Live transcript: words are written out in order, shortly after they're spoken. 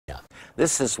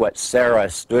This is what Serra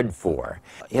stood for.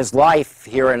 His life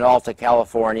here in Alta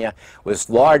California was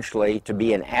largely to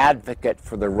be an advocate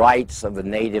for the rights of the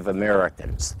Native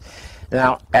Americans.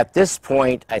 Now, at this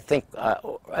point, I think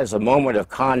as a moment of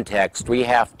context, we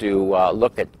have to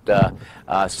look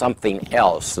at something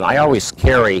else. And I always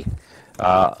carry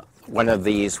one of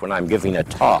these when I'm giving a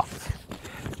talk,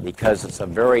 because it's a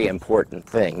very important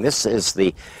thing. This is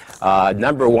the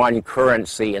 #1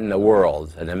 currency in the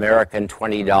world, an American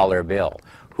 $20 bill.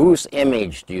 Whose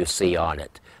image do you see on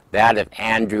it? That of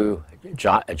Andrew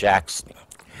Jackson.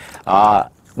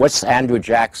 What's Andrew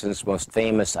Jackson's most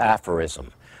famous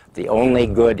aphorism? The only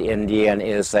good Indian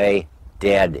is a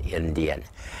dead Indian.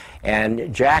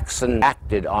 And Jackson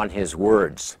acted on his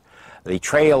words. The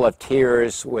Trail of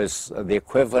Tears was the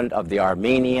equivalent of the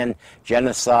Armenian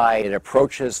genocide. It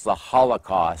approaches the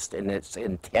Holocaust in its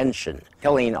intention,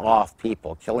 killing off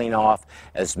people, killing off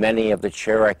as many of the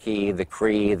Cherokee, the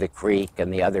Cree, the Creek,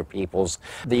 and the other peoples.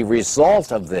 The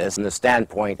result of this, from the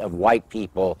standpoint of white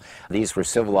people, these were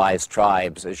civilized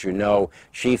tribes. As you know,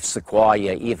 Chief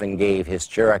Sequoyah even gave his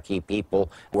Cherokee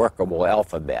people a workable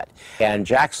alphabet. And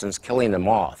Jackson's killing them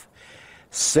off.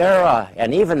 Serra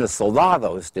and even the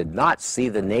soldados did not see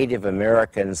the Native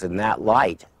Americans in that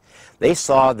light. They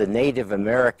saw the Native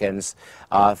Americans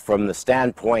from the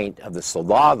standpoint of the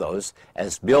soldados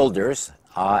as builders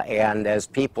and as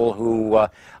people who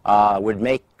would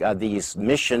make these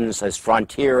missions as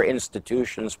frontier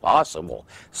institutions possible.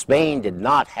 Spain did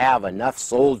not have enough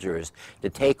soldiers to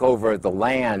take over the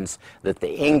lands that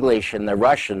the English and the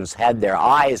Russians had their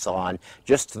eyes on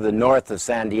just to the north of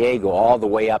San Diego, all the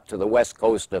way up to the west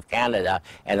coast of Canada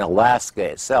and Alaska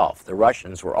itself. The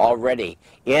Russians were already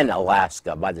in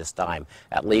Alaska by this time,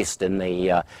 at least in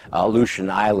the Aleutian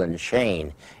Island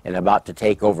chain, and about to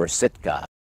take over Sitka.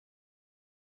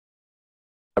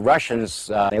 The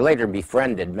Russians, they later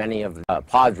befriended many of the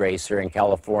padres here in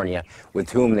California with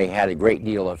whom they had a great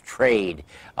deal of trade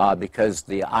because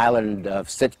the island of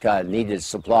Sitka needed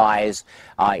supplies.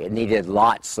 It needed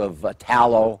lots of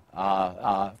tallow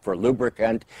for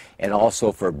lubricant and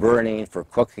also for burning, for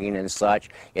cooking and such.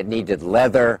 It needed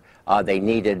leather. They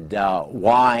needed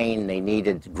wine. They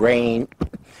needed grain.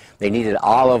 They needed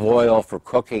olive oil for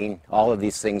cooking. All of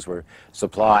these things were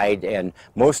supplied, and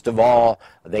most of all,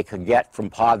 they could get from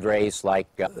padres like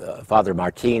Father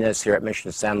Martinez here at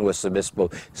Mission San Luis Obispo,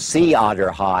 sea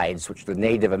otter hides, which the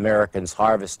Native Americans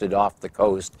harvested off the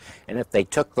coast, and if they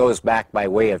took those back by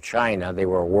way of China, they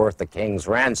were worth a king's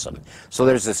ransom. So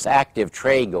there's this active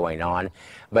trade going on.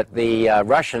 But the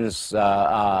Russians,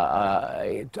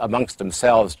 amongst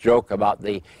themselves, joke about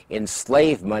the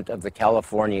enslavement of the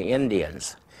California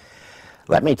Indians.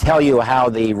 Let me tell you how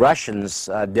the Russians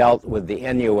dealt with the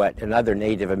Inuit and other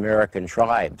Native American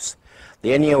tribes.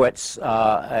 The Inuits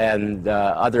and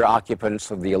other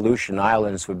occupants of the Aleutian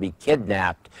Islands would be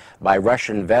kidnapped by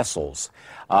Russian vessels.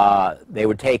 They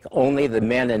would take only the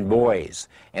men and boys,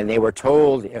 and they were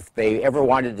told if they ever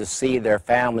wanted to see their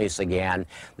families again,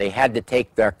 they had to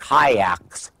take their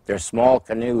kayaks, their small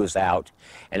canoes, out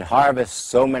and harvest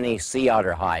so many sea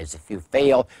otter hides. If you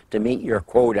fail to meet your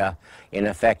quota, in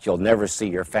effect, you'll never see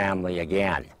your family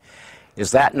again.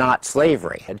 Is that not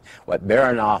slavery? What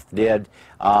Baranov did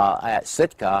at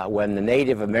Sitka when the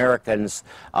Native Americans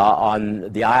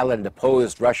on the island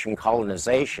opposed Russian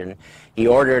colonization, he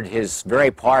ordered his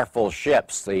very powerful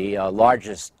ships, the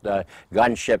largest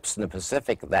gunships in the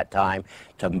Pacific at that time,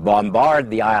 to bombard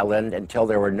the island until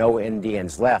there were no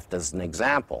Indians left, as an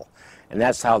example. And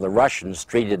that's how the Russians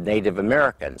treated Native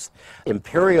Americans.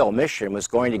 Imperial mission was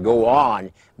going to go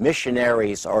on,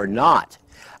 missionaries or not.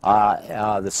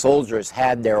 The soldiers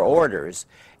had their orders,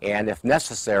 and if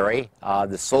necessary,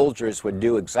 the soldiers would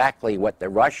do exactly what the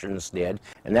Russians did,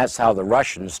 and that's how the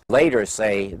Russians later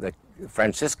say the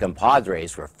Franciscan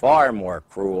Padres were far more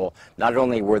cruel. Not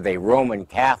only were they Roman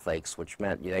Catholics, which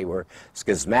meant they were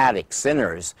schismatic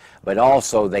sinners, but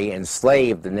also they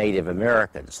enslaved the Native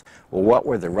Americans. Well, what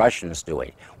were the Russians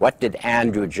doing? What did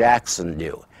Andrew Jackson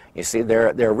do? You see,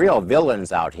 they're real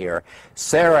villains out here.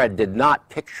 Serra did not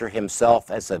picture himself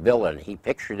as a villain. He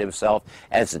pictured himself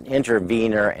as an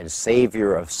intervener and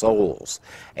savior of souls.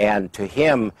 And to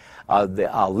him,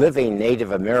 a living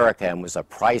Native American was a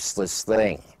priceless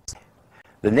thing.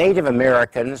 The Native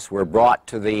Americans were brought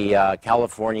to the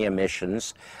California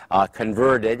missions,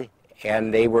 converted,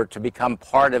 and they were to become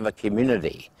part of a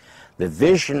community. The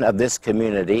vision of this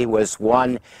community was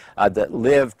one that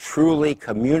lived truly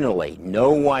communally.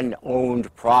 No one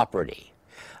owned property.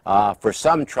 For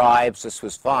some tribes, this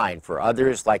was fine. For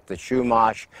others, like the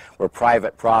Chumash, where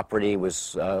private property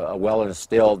was a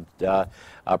well-instilled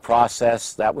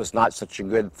process, that was not such a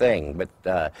good thing. But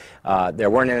there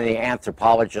weren't any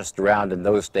anthropologists around in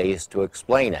those days to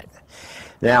explain it.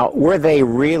 Now, were they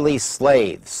really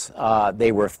slaves?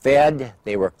 They were fed,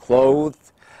 they were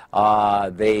clothed,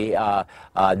 no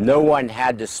one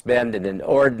had to spend an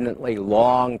inordinately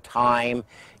long time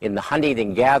in the hunting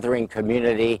and gathering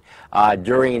community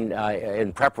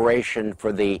in preparation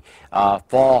for the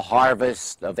fall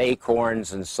harvest of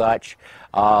acorns and such.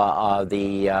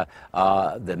 The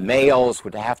males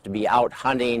would have to be out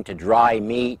hunting to dry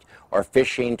meat or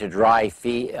fishing to dry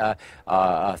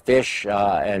fish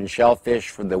and shellfish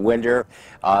for the winter.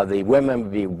 The women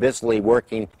would be busily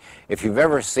working. If you've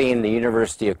ever seen the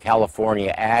University of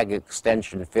California Ag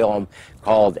Extension film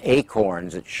called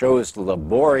Acorns, it shows the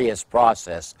laborious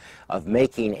process of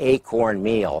making acorn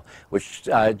meal, which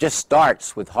just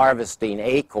starts with harvesting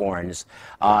acorns,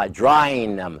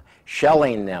 drying them,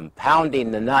 shelling them,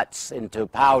 pounding the nuts into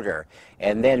powder,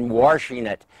 and then washing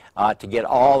it to get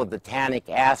all of the tannic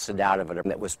acid out of it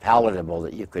that was palatable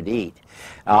that you could eat.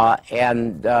 The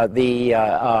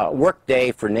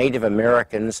workday for Native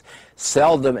Americans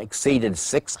seldom exceeded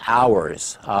 6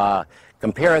 hours.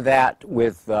 Compare that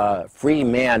with free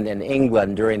men in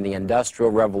England during the Industrial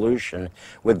Revolution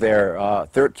with their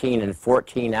 13 and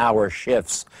 14-hour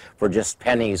shifts for just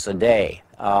pennies a day.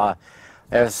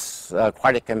 There's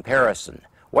quite a comparison.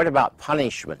 What about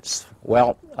punishments?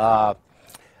 Well,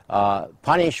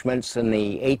 punishments in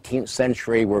the 18th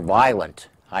century were violent.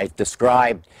 I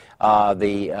described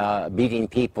the beating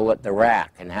people at the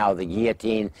rack and how the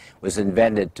guillotine was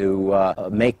invented to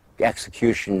make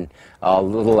execution a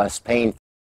little less painful.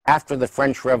 After the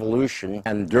French Revolution,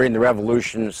 and during the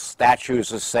Revolution,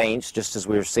 statues of saints, just as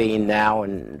we're seeing now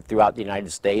and throughout the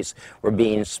United States, were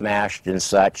being smashed and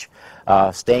such.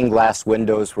 Stained glass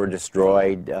windows were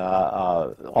destroyed.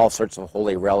 All sorts of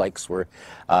holy relics were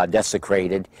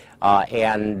desecrated. At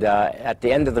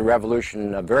the end of the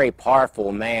Revolution, a very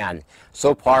powerful man,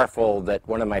 so powerful that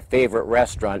one of my favorite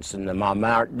restaurants in the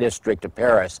Montmartre district of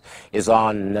Paris is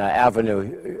on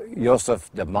Avenue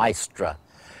Joseph de Maistre.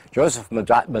 Joseph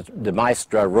de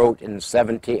Maistre wrote in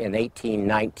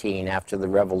 1819, after the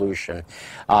Revolution,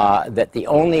 that the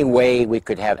only way we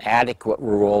could have adequate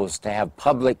rules to have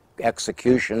public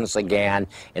executions again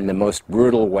in the most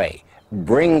brutal way.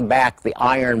 Bring back the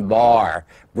iron bar,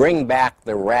 bring back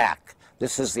the rack.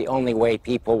 This is the only way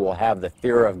people will have the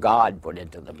fear of God put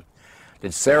into them.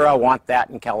 Did Serra want that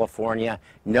in California?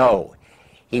 No.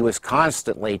 He was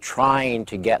constantly trying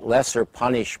to get lesser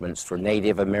punishments for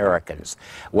Native Americans.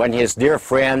 When his dear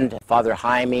friend, Father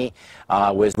Jaime,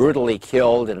 was brutally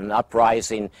killed in an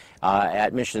uprising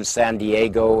at Mission San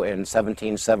Diego in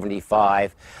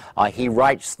 1775, he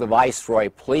writes the Viceroy,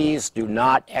 "Please do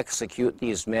not execute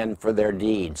these men for their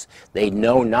deeds. They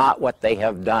know not what they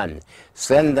have done.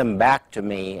 Send them back to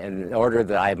me in order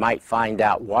that I might find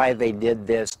out why they did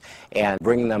this and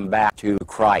bring them back to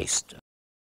Christ."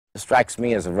 It strikes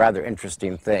me as a rather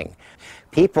interesting thing.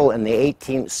 People in the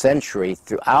 18th century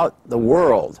throughout the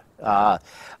world,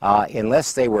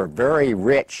 unless they were very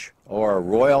rich or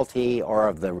royalty or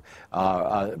of the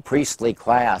priestly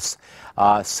class,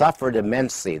 suffered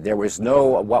immensely. There was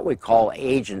no what we call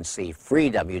agency,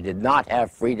 freedom. You did not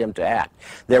have freedom to act.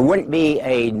 There wouldn't be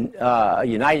a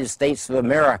United States of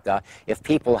America if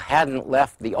people hadn't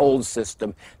left the old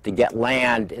system to get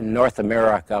land in North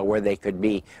America where they could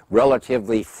be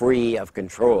relatively free of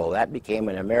control. That became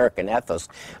an American ethos.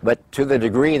 But to the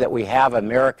degree that we have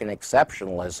American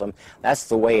exceptionalism, that's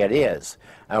the way it is.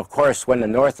 And of course, when the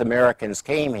North Americans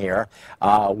came here,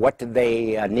 what did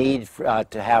they need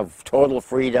to have total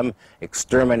freedom?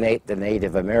 Exterminate the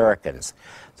Native Americans.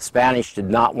 The Spanish did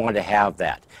not want to have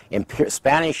that.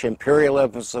 Spanish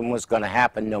imperialism was going to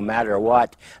happen no matter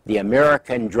what. The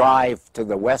American drive to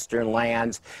the western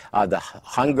lands, the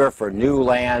hunger for new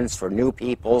lands, for new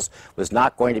peoples, was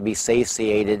not going to be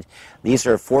satiated. These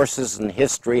are forces in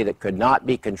history that could not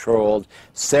be controlled.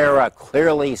 Serra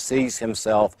clearly sees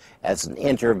himself as an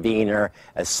intervener,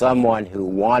 as someone who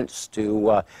wants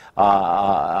to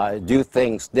do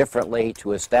things differently,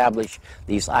 to establish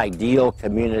these ideal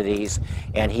communities,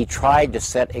 and he tried to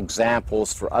set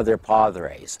examples for other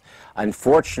padres.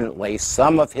 Unfortunately,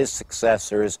 some of his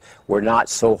successors were not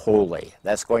so holy.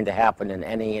 That's going to happen in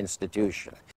any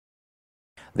institution.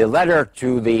 The letter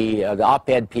to the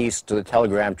op-ed piece to the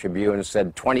Telegram Tribune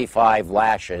said 25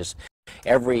 lashes.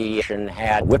 Every mission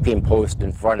had a whipping post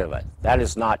in front of it. That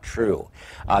is not true.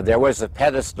 There was a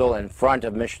pedestal in front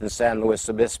of Mission San Luis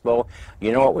Obispo.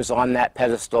 You know what was on that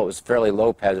pedestal? It was a fairly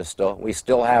low pedestal. We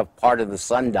still have part of the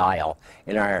sundial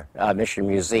in our mission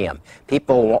museum.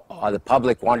 People, the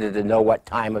public wanted to know what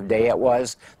time of day it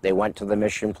was. They went to the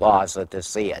Mission Plaza to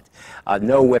see it.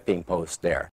 No whipping post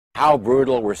there. How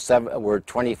brutal were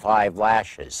 25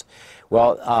 lashes?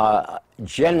 Well,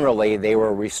 generally they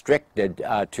were restricted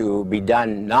to be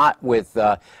done not with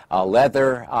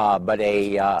leather, but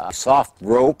a soft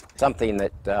rope, something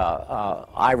that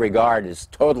I regard as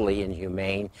totally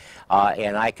inhumane.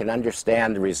 And I can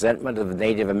understand the resentment of the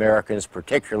Native Americans,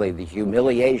 particularly the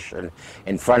humiliation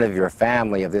in front of your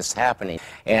family of this happening.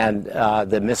 And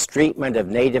the mistreatment of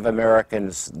Native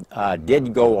Americans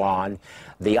did go on.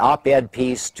 The op-ed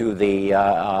piece to the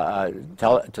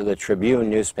Tribune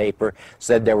newspaper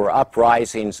said there were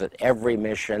uprisings at every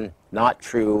mission. Not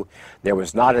true. There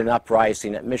was not an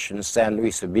uprising at Mission San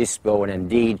Luis Obispo, and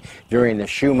indeed, during the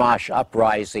Chumash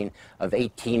uprising of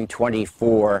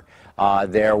 1824,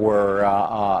 there were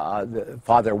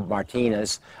Father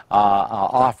Martinez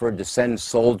offered to send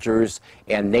soldiers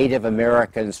and Native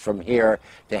Americans from here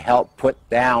to help put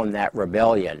down that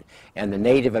rebellion. And the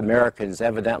Native Americans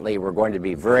evidently were going to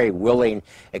be very willing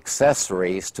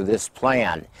accessories to this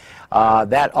plan.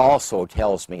 That also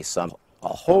tells me something. A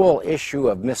whole issue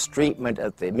of mistreatment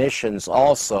at the missions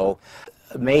also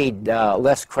made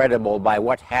less credible by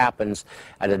what happens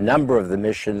at a number of the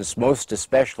missions, most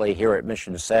especially here at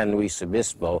Mission San Luis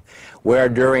Obispo, where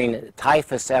during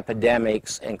typhus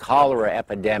epidemics and cholera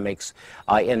epidemics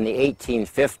in the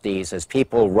 1850s, as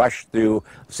people rushed through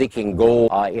seeking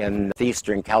gold in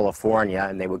eastern California,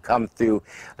 and they would come through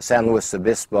San Luis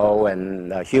Obispo,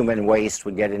 and human waste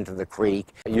would get into the creek.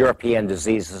 European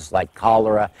diseases like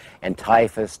cholera and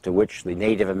typhus, to which the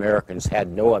Native Americans had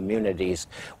no immunities,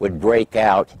 would break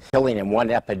out, killing in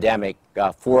one epidemic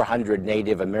 400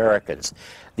 Native Americans.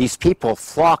 These people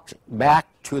flocked back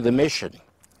to the mission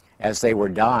as they were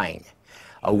dying.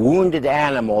 A wounded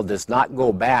animal does not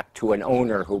go back to an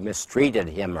owner who mistreated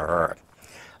him or her.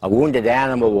 A wounded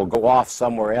animal will go off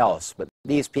somewhere else, but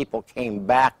these people came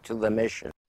back to the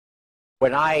mission.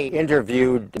 When I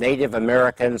interviewed Native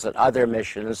Americans at other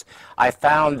missions, I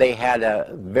found they had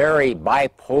a very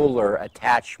bipolar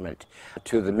attachment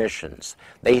to the missions.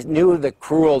 They knew the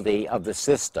cruelty of the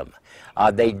system.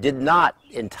 They did not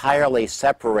entirely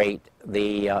separate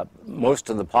most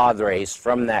of the padres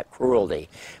from that cruelty.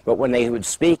 But when they would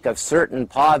speak of certain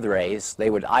padres,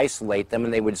 they would isolate them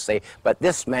and they would say, but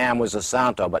this man was a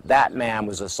santo, but that man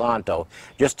was a santo,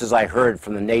 just as I heard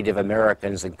from the Native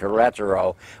Americans in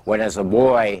Querétaro when as a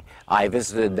boy I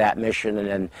visited that mission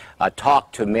and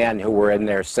talked to men who were in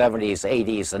their 70s,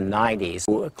 80s, and 90s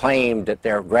who claimed that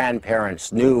their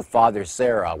grandparents knew Father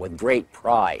Serra with great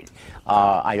pride.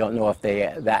 I don't know if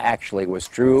that actually was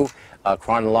true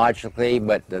chronologically,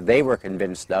 but they were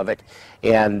convinced of it,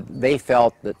 and they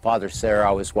felt that Father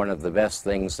Serra was one of the best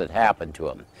things that happened to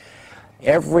him.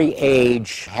 Every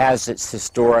age has its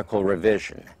historical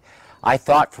revision. I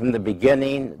thought from the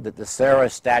beginning that the Serra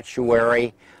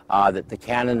statuary, that the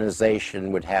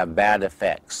canonization would have bad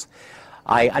effects.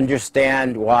 I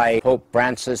understand why Pope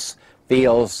Francis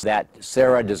feels that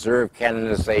Serra deserved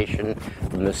canonization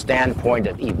from the standpoint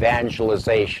of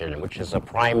evangelization, which is a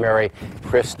primary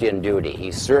Christian duty. He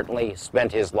certainly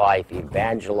spent his life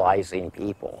evangelizing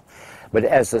people. But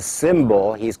as a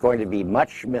symbol, he's going to be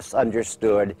much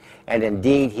misunderstood, and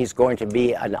indeed he's going to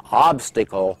be an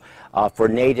obstacle for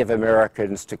Native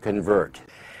Americans to convert.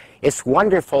 It's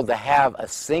wonderful to have a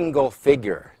single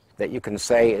figure that you can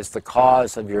say is the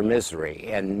cause of your misery,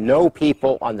 and no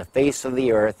people on the face of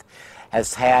the earth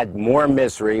has had more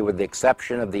misery, with the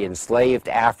exception of the enslaved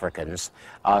Africans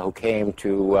who came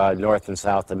to North and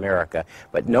South America.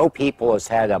 But no people has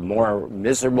had a more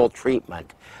miserable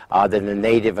treatment than the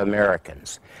Native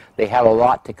Americans. They have a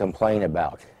lot to complain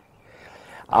about.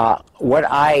 I'm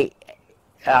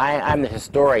the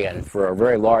historian for a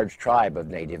very large tribe of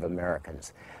Native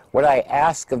Americans. What I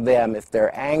ask of them, if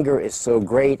their anger is so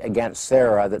great against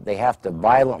Serra that they have to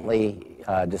violently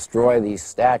destroy these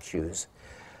statues,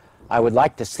 I would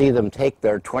like to see them take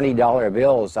their $20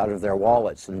 bills out of their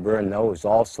wallets and burn those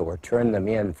also, or turn them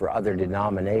in for other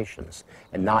denominations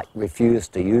and not refuse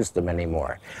to use them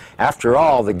anymore. After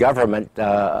all, the government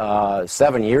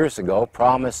 7 years ago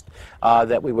promised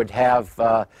that we would have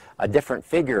a different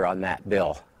figure on that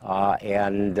bill,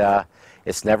 and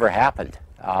it's never happened.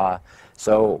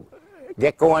 So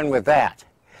get going with that.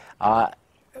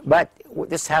 But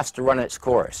this has to run its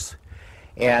course.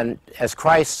 And as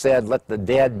Christ said, let the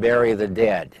dead bury the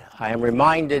dead. I am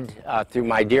reminded through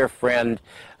my dear friend,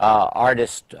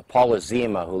 artist Paula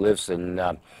Zima, who lives in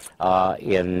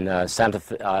Santa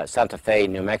Fe,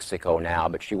 New Mexico now,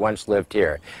 but she once lived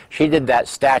here. She did that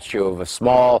statue of a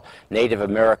small Native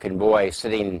American boy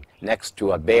sitting next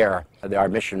to a bear at our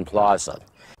Mission Plaza.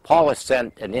 Paula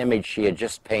sent an image she had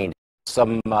just painted.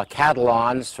 Some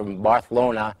Catalans from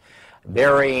Barcelona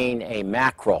burying a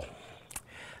mackerel.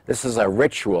 This is a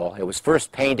ritual. It was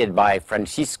first painted by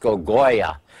Francisco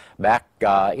Goya back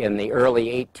in the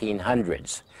early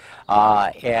 1800s.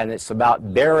 And it's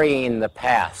about burying the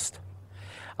past.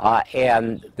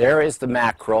 And there is the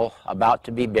mackerel about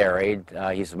to be buried.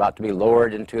 He's about to be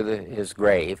lowered into his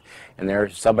grave. And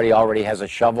there's somebody already has a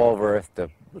shovel of earth to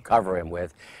cover him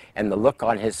with. And the look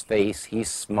on his face, he's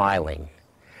smiling.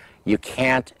 You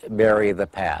can't bury the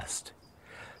past.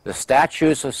 The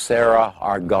statues of Serra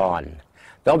are gone.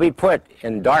 They'll be put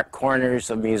in dark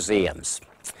corners of museums.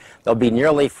 They'll be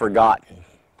nearly forgotten.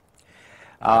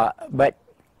 But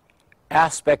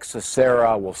aspects of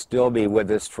Serra will still be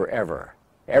with us forever.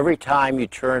 Every time you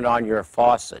turn on your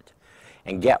faucet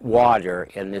and get water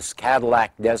in this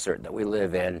Cadillac desert that we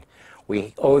live in,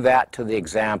 we owe that to the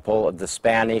example of the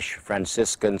Spanish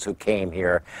Franciscans who came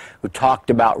here, who talked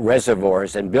about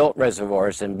reservoirs and built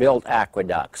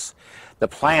aqueducts. The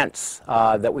plants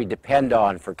that we depend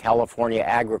on for California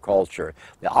agriculture,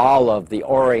 the olive, the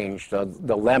orange, the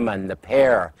lemon, the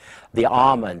pear, the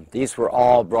almond, these were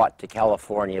all brought to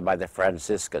California by the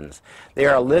Franciscans. They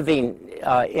are living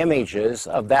images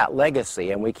of that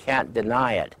legacy, and we can't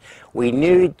deny it. We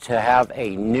need to have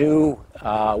a new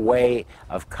way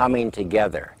of coming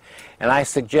together. And I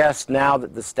suggest now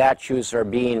that the statues are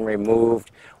being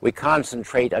removed, we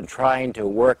concentrate on trying to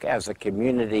work as a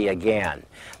community again.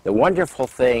 The wonderful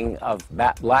thing of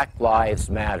Black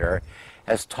Lives Matter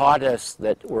has taught us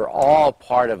that we're all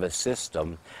part of a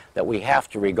system, that we have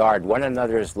to regard one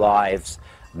another's lives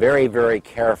very, very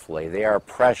carefully. They are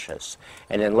precious.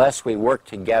 And unless we work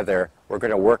together, we're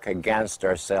going to work against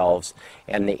ourselves,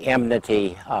 and the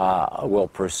enmity will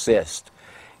persist.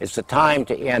 It's a time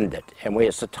to end it, and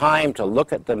it's a time to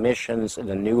look at the missions in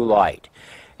a new light.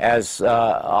 As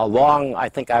I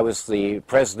think I was the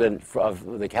president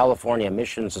of the California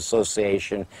Missions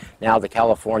Association, now the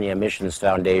California Missions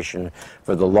Foundation,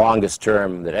 for the longest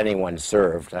term that anyone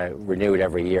served. I renewed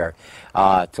every year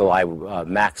till I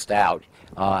maxed out.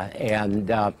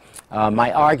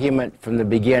 My argument from the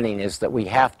beginning is that we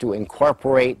have to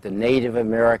incorporate the Native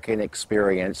American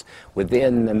experience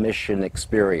within the mission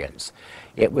experience.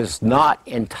 It was not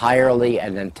entirely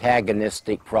an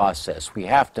antagonistic process. We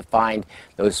have to find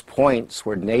those points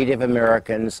where Native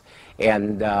Americans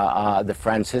and the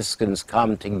Franciscans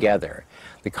come together.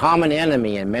 The common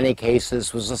enemy in many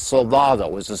cases was a soldado,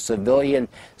 was a civilian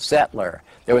settler.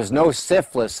 There was no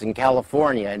syphilis in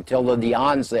California until the De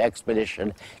Anza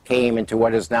expedition came into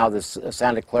what is now the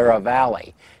Santa Clara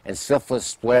Valley. And syphilis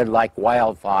spread like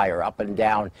wildfire up and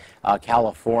down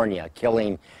California,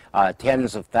 killing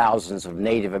tens of thousands of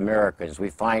Native Americans. We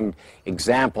find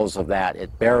examples of that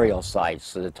at burial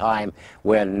sites at a time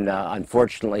when,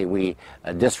 unfortunately, we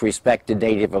disrespected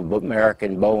Native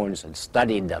American bones and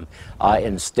studied them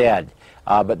instead.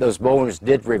 But those bones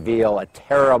did reveal a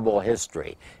terrible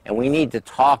history, and we need to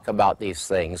talk about these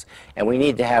things, and we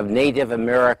need to have Native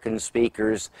American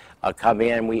speakers come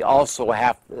in. We also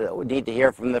need to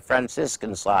hear from the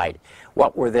Franciscan side.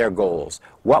 What were their goals?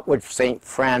 What would St.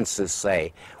 Francis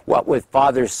say? What would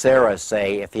Father Serra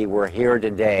say if he were here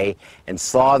today and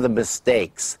saw the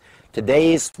mistakes?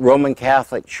 Today's Roman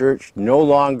Catholic Church no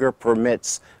longer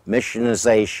permits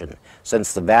missionization.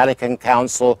 Since the Vatican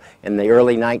Council in the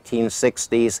early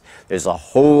 1960s, there's a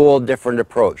whole different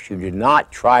approach. You do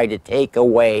not try to take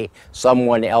away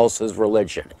someone else's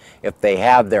religion. If they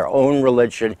have their own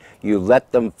religion, you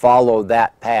let them follow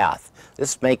that path.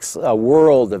 This makes a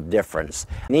world of difference.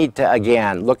 We need to,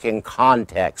 again, look in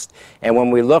context. And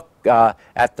when we look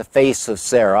at the face of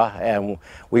Serra, and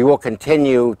we will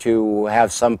continue to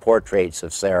have some portraits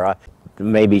of Serra,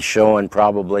 maybe shown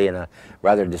probably in a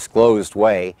rather disclosed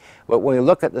way. But when we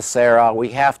look at the Serra, we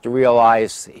have to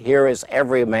realize here is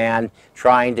every man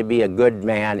trying to be a good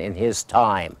man in his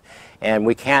time. And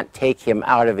we can't take him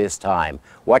out of his time.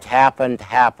 What happened,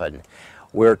 happened.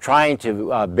 We're trying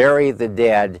to bury the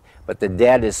dead, but the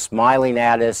dead is smiling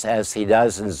at us as he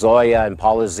does in Zoya and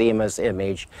Paula Zima's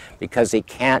image, because he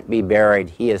can't be buried.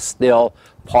 He is still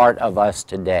part of us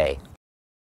today.